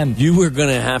to. me the end. You were going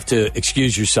to have to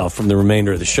excuse yourself from the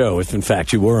remainder of the show if, in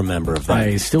fact, you were a member of that.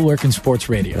 I still work in sports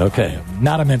radio. Okay. I am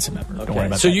not a Mensa member. Don't worry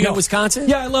about So that. you got Wisconsin?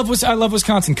 Yeah, I love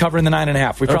Wisconsin covering the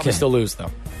 9.5. We probably still lose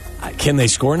though. Can they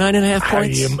score 9.5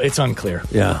 points? It's unclear.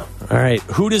 Yeah. All right.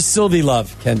 Who does Sylvie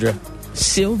love, Kendra?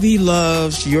 Sylvie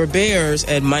loves your Bears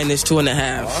at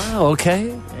 -2.5. Oh,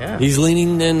 okay. Yeah. He's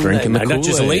leaning in. Drinking the Not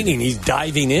just Kool-Aid. leaning, he's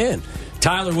diving in.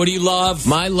 Tyler, what do you love?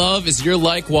 My love is you're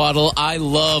like Waddle. I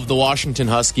love the Washington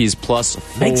Huskies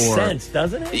 +4. Makes sense,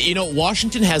 doesn't it? You know,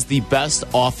 Washington has the best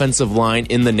offensive line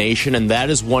in the nation, and that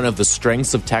is one of the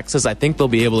strengths of Texas. I think they'll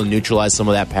be able to neutralize some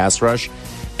of that pass rush.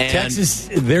 And Texas,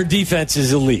 their defense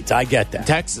is elite. I get that.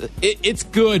 Texas, it's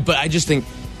good, but I just think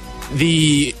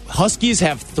the Huskies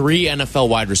have 3 NFL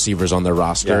wide receivers on their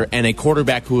roster, and a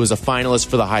quarterback who is a finalist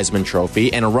for the Heisman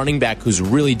Trophy, and a running back who's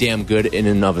really damn good in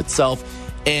and of itself.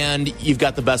 And you've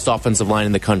got the best offensive line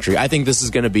in the country. I think this is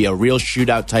going to be a real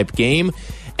shootout type game.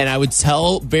 And I would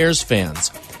tell Bears fans,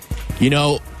 you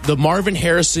know, the Marvin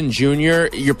Harrison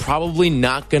Jr., you're probably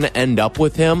not going to end up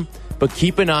with him. But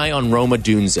keep an eye on Roma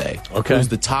Dunze, who's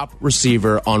the top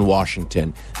receiver on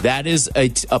Washington. That is a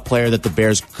player that the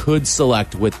Bears could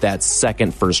select with that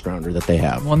second first-rounder that they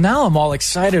have. Well, now I'm all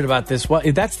excited about this. Well,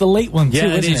 that's the late one, too,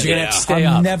 Yeah, it isn't is. it? You're gonna have to stay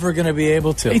I'm up. never going to be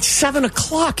able to. It's 7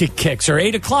 o'clock it kicks, or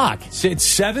 8 o'clock.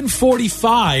 It's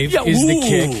 7:45 Yeah, is the ooh.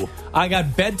 kick. I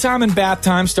got bedtime and bath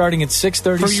time starting at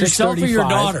 6:30, For yourself or your 6:35.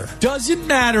 daughter? Doesn't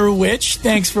matter which.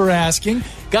 Thanks for asking.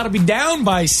 Got to be down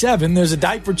by 7. There's a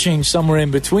diaper change somewhere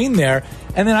in between there.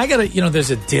 And then I got to, there's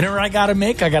a dinner I got to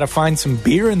make. I got to find some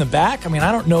beer in the back. I mean,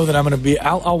 I don't know that I'm going to be,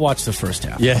 I'll watch the first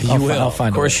half. Yeah, you will. I'll find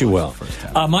of course a way you to will. watch the first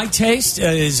half. My taste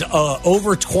is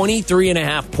over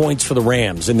 23.5 points for the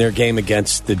Rams in their game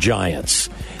against the Giants.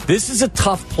 This is a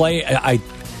tough play. I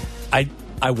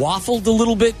waffled a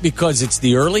little bit because it's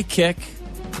the early kick,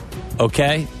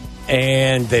 okay?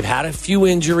 And they've had a few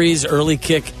injuries, early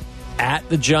kick at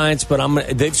the Giants,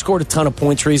 but they've scored a ton of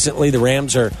points recently. The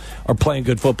Rams are playing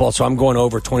good football, so I'm going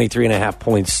over 23.5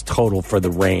 points total for the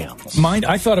Rams.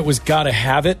 I thought it was gotta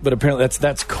have it, but apparently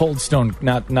that's Cold Stone,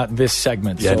 not this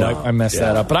segment. Yeah, so no. I messed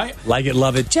that up. But I like it,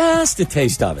 love it, just a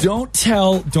taste of it. don't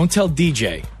tell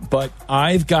DJ, but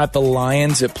I've got the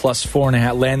Lions at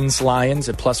 +4.5. Lens Lions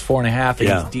at +4.5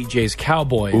 against DJ's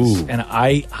Cowboys, Ooh. and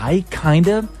I kind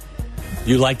of.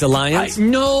 You like the Lions?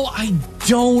 No, I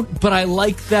don't, but I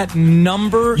like that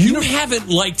number. You haven't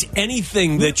liked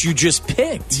anything that you just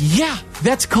picked. Yeah,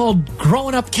 that's called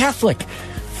growing up Catholic.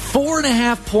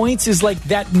 4.5 points is like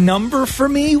that number for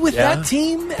me with that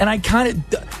team. And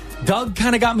Doug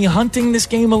kind of got me hunting this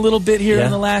game a little bit here in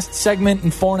the last segment,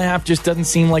 and 4.5 just doesn't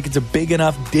seem like it's a big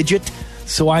enough digit.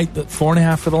 So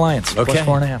 4.5 for the Lions. Okay.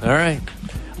 +4.5. All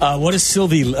right. What is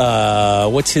Sylvie,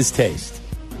 what's his taste?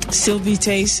 Sylvie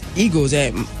Taste Eagles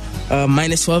at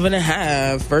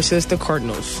 -12.5 versus the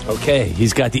Cardinals. Okay,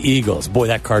 he's got the Eagles. Boy,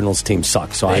 that Cardinals team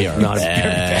sucks. So They I'm are not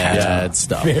bad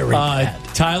stuff. Very bad.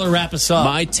 Tyler, wrap us up.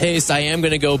 My taste, I am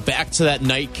going to go back to that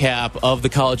nightcap of the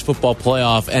college football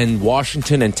playoff and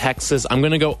Washington and Texas. I'm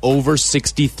going to go over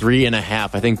 63.5.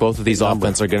 I think both of these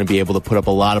offenses are going to be able to put up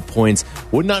a lot of points.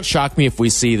 Would not shock me if we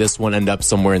see this one end up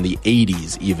somewhere in the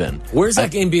 80s even. Where's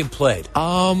that game being played?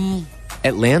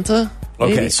 Atlanta?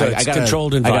 Okay, Maybe? so it's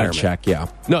controlled environment. I got to check, yeah.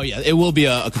 No, yeah, it will be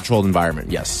a controlled environment,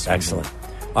 yes. Excellent.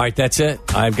 All right, that's it.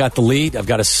 I've got the lead. I've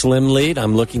got a slim lead.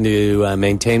 I'm looking to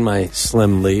maintain my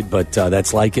slim lead, but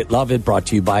that's Like It, Love It, brought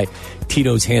to you by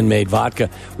Tito's Handmade Vodka.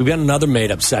 We've got another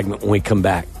made-up segment when we come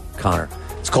back, Connor.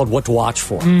 It's called What to Watch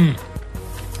For. I'm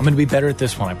going to be better at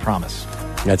this one, I promise.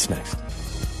 That's next.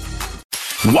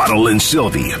 Waddle and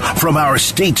Sylvie, from our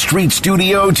State Street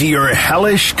studio to your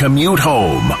hellish commute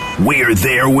home. We're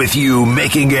there with you,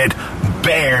 making it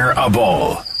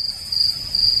bearable.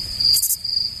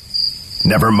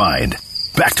 Never mind.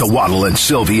 Back to Waddle and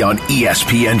Sylvie on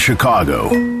ESPN Chicago.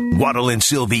 Waddle and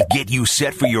Sylvie get you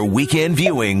set for your weekend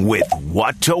viewing with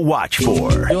What to Watch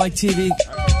For. You like TV?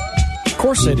 Of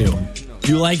course I do.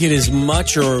 Do you like it as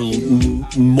much or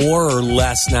more or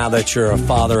less now that you're a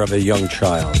father of a young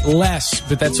child? Less,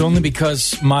 but that's only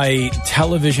because my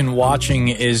television watching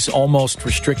is almost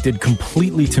restricted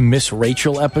completely to Miss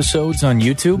Rachel episodes on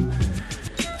YouTube.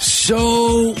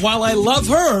 So while I love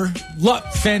her,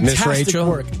 fantastic Miss Rachel?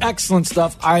 work, excellent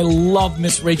stuff. I love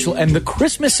Miss Rachel, and the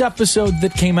Christmas episode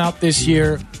that came out this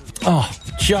year,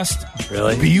 just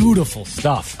Really? beautiful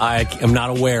stuff. I am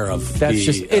not aware of.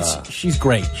 She's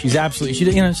great. She's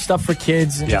absolutely, stuff for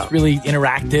kids. And Yeah. It's really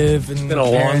interactive. And It's been a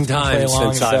long parents can play time along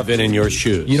and since I've stuff. been in your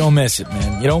shoes. You don't miss it,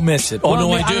 man. You don't miss it. Oh,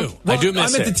 no, I do. I do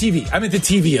miss I'm it. at the TV. I'm at the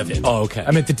TV of it. Oh, okay.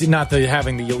 I'm at the not the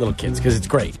having the little kids because it's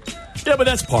great. Yeah, but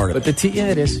that's part of But it. yeah,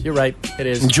 it is. You're right. It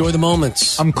is. Enjoy the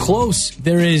moments. I'm close.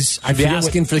 There is. I You'll be forget what-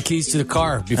 asking for the keys to the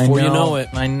car before you know it.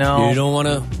 I know. You don't want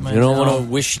to. I You don't want know. to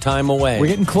wish time away. We're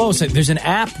getting close. There's an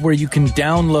app where you can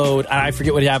download. I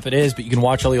forget what app it is, but you can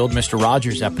watch all the old Mr.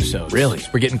 Rogers episodes. Really?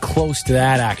 We're getting close to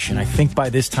that action. I think by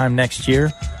this time next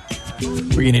year, we're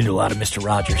getting into a lot of Mr.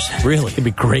 Rogers. Really? It'd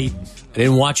be great. I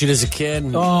didn't watch it as a kid.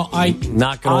 Oh,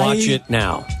 not going to watch it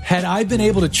now. Had I been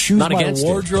able to choose Not my against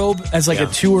wardrobe as like a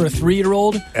 2 or a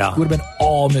 3-year-old, it would have been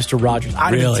all Mr. Rogers.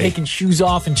 I'd have been taking shoes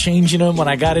off and changing them when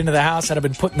I got into the house. I'd have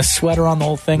been putting a sweater on the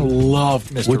whole thing.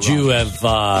 Loved Mr.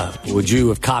 Rogers. Would you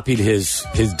have copied his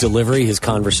delivery, his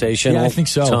conversation? Yeah, I think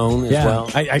so. Tone as well.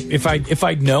 If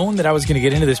I'd known that I was going to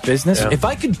get into this business, if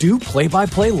I could do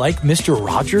play-by-play like Mr.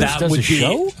 Rogers that does would a be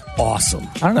show, awesome.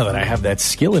 I don't know that I have that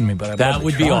skill in me, but that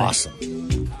would be awesome.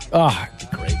 Oh, it'd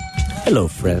be great. Hello,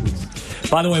 friends.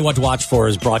 By the way, What to Watch For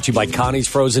is brought to you by Connie's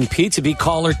Frozen Pizza. Be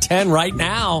caller 10 right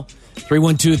now.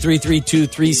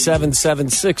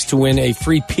 312-332-3776 to win a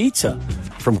free pizza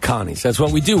from Connie's. That's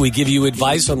what we do. We give you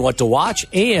advice on what to watch,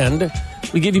 and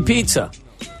we give you pizza.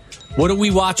 What are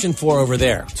we watching for over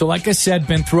there? So like I said,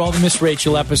 been through all the Miss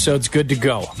Rachel episodes, good to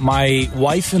go. My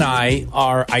wife and I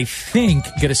are, I think,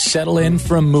 going to settle in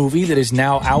for a movie that is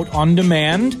now out on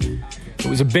demand. It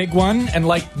was a big one, and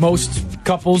like most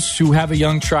couples who have a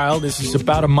young child, this is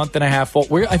about a month and a half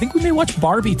old. I think we may watch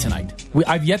Barbie tonight.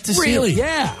 I've yet to see it.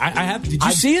 Yeah, I have. Did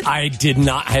you see it? I did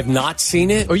not. I have not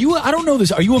seen it. Are you? I don't know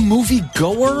this. Are you a movie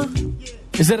goer?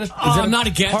 Is that a? I'm not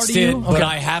against it, but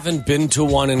I haven't been to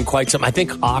one in quite some. I think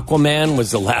Aquaman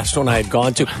was the last one I had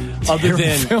gone to. Other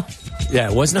than film. Yeah,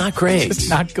 it was not great. It's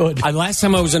not good. Last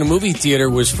time I was in a movie theater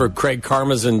was for Craig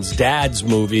Karmazin's dad's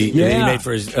movie that he made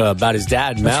for his, about his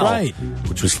dad, Mel. That's right.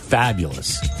 Which was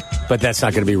fabulous. But that's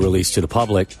not going to be released to the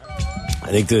public.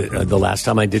 I think the last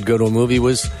time I did go to a movie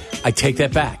was, I take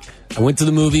that back. I went to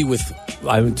the movies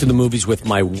with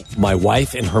my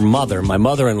wife and her mother, my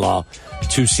mother-in-law,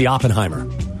 to see Oppenheimer.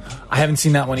 I haven't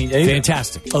seen that one either.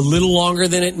 Fantastic. A little longer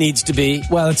than it needs to be.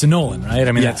 Well, it's a Nolan, right?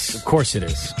 I mean, yes. Of course it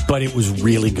is. But it was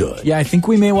really good. Yeah, I think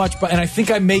we may watch, and I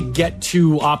think I may get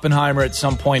to Oppenheimer at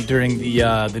some point during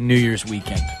the New Year's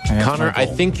weekend. Connor, I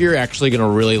think you're actually going to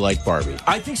really like Barbie.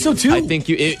 I think so too. I think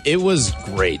it was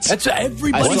great. That's what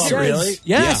everybody says. Really?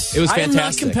 Yes, yeah, it was fantastic. I'm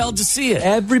not compelled to see it.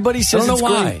 Everybody says it's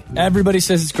great. Everybody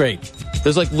says it's great.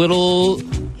 There's like little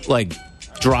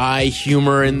dry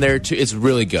humor in there too. It's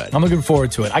really good. I'm looking forward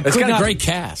to it. It's got a great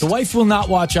cast. The wife will not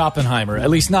watch Oppenheimer,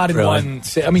 at least not in one.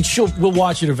 I mean, we'll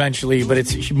watch it eventually, but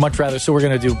she'd much rather. So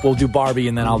we'll do Barbie,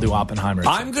 and then I'll do Oppenheimer.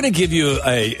 I'm going to give you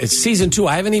a season 2.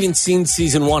 I haven't even seen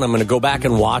season 1. I'm going to go back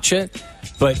and watch it.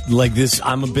 But like this,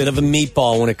 I'm a bit of a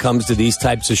meatball when it comes to these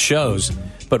types of shows.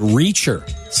 But Reacher,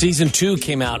 season 2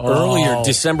 came out earlier,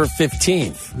 December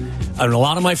 15th. And a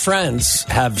lot of my friends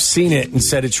have seen it and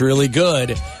said it's really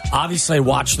good. Obviously, I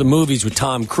watched the movies with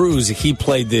Tom Cruise. He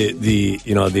played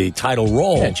the title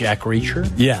role. Yeah, Jack Reacher.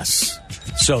 Yes.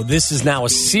 So this is now a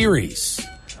series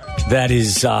that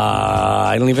is,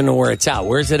 I don't even know where it's out.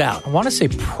 Where is it out? I want to say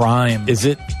Prime. Is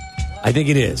it? I think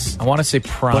it is. I want to say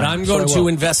Prime. But I'm going to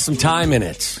invest some time in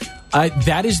it.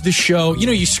 That is the show. You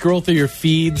know, you scroll through your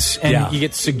feeds and you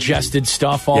get suggested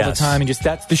stuff all the time, and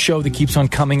that's the show that keeps on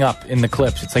coming up in the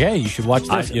clips. It's like, hey, you should watch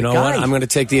this. You know what? I'm going to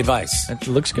take the advice. That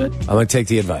looks good. I'm going to take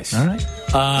the advice. All right.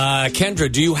 Kendra,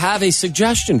 do you have a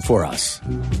suggestion for us?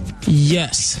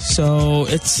 Yes. So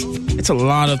it's a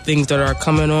lot of things that are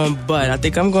coming on, but I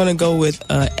think I'm going to go with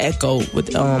Echo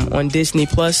with on Disney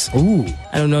Plus. Ooh.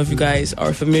 I don't know if you guys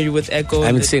are familiar with Echo. I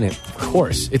haven't seen it. Of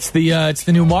course. It's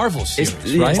the new Marvel series,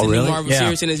 right? It's the really? new Marvel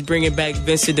series, and it's bringing back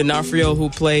Vincent D'Onofrio, who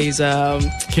plays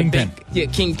Kingpin.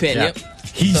 Kingpin. Yeah. Yep.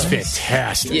 He's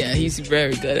fantastic. Yeah, he's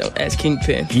very good as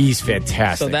Kingpin. He's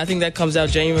fantastic. So I think that comes out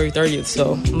January 30th.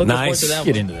 So I'm looking forward to that.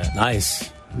 Get into that. Nice.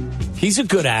 He's a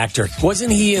good actor.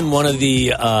 Wasn't he in one of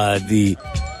the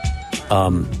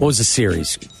what was the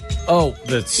series? Oh,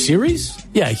 the series?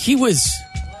 Yeah, he was.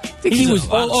 I think he was.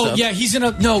 Yeah, he's in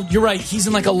a. No, you're right. He's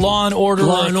in like a Law and Order,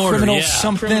 criminal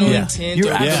something. Criminal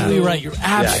You're absolutely right. You're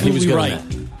absolutely right.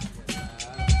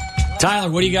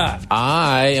 Tyler, what do you got?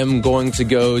 I am going to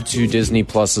go to Disney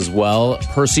Plus as well.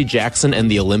 Percy Jackson and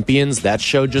the Olympians. That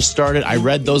show just started. I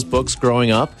read those books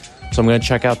growing up, so I'm going to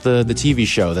check out the TV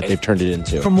show that they've turned it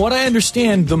into. From what I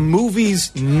understand, the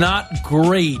movie's not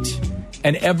great,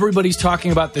 and everybody's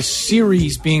talking about the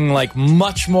series being like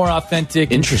much more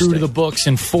authentic and true to the books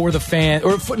and for the fan,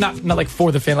 or not like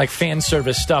for the fan, like fan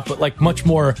service stuff, but like much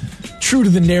more true to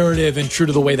the narrative and true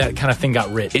to the way that kind of thing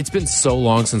got written. It's been so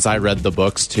long since I read the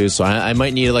books too, so I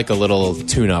might need like a little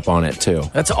tune-up on it too.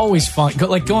 That's always fun.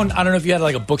 Like going, I don't know if you had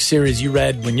like a book series you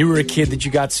read when you were a kid that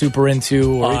you got super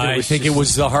into. Or I think it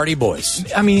was the Hardy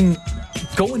Boys. I mean,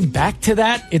 going back to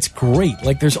that, it's great.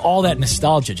 Like there's all that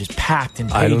nostalgia just packed in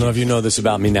pages. I don't know if you know this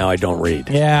about me now. I don't read.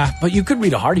 Yeah, but you could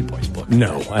read a Hardy Boys book.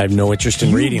 No, I have no interest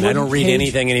in reading. I don't read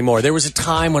anything anymore. There was a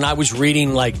time when I was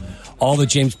reading like all the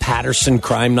James Patterson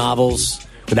crime novels.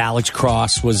 with Alex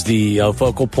Cross was the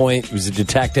focal point. He was a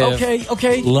detective.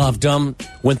 Okay. Loved him.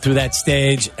 Went through that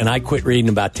stage, and I quit reading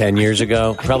about 10 years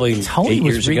ago. Probably Tony 8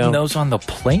 was years reading ago. those on the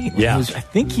plane. Yeah. I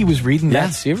think he was reading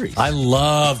that series. I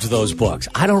loved those books.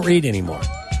 I don't read anymore.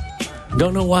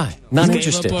 Don't know why. Not Gave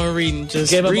interested. up on reading.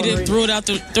 Just Gave up read on it, reading. throw it out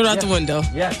the window.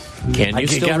 Yes. Can I you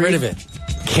still got read? rid of it.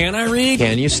 Can I read?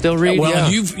 Can you still read? Well, Yeah.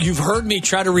 you've heard me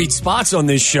try to read spots on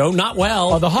this show. Not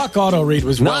well. Oh, the Hawk Auto read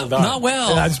was well done. Not well.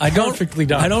 Yeah, that's perfectly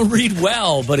done. I don't read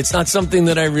well, but it's not something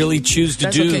that I really choose to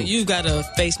That's do. okay. You've got a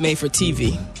face made for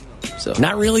TV. So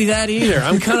Not really that either.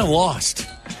 I'm kind of lost.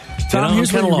 Tom,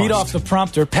 here's I'm when you kinda read lost. off the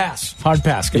prompter. Pass. Hard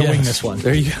pass. Gonna wing Yes. this one.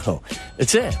 There you go.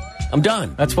 That's it. I'm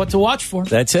done. That's what to watch for.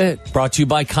 That's it. Brought to you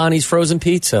by Connie's Frozen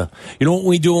Pizza. You know what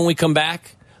we do when we come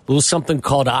back? A little something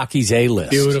called Aki's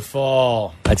A-List.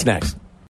 Beautiful. That's next.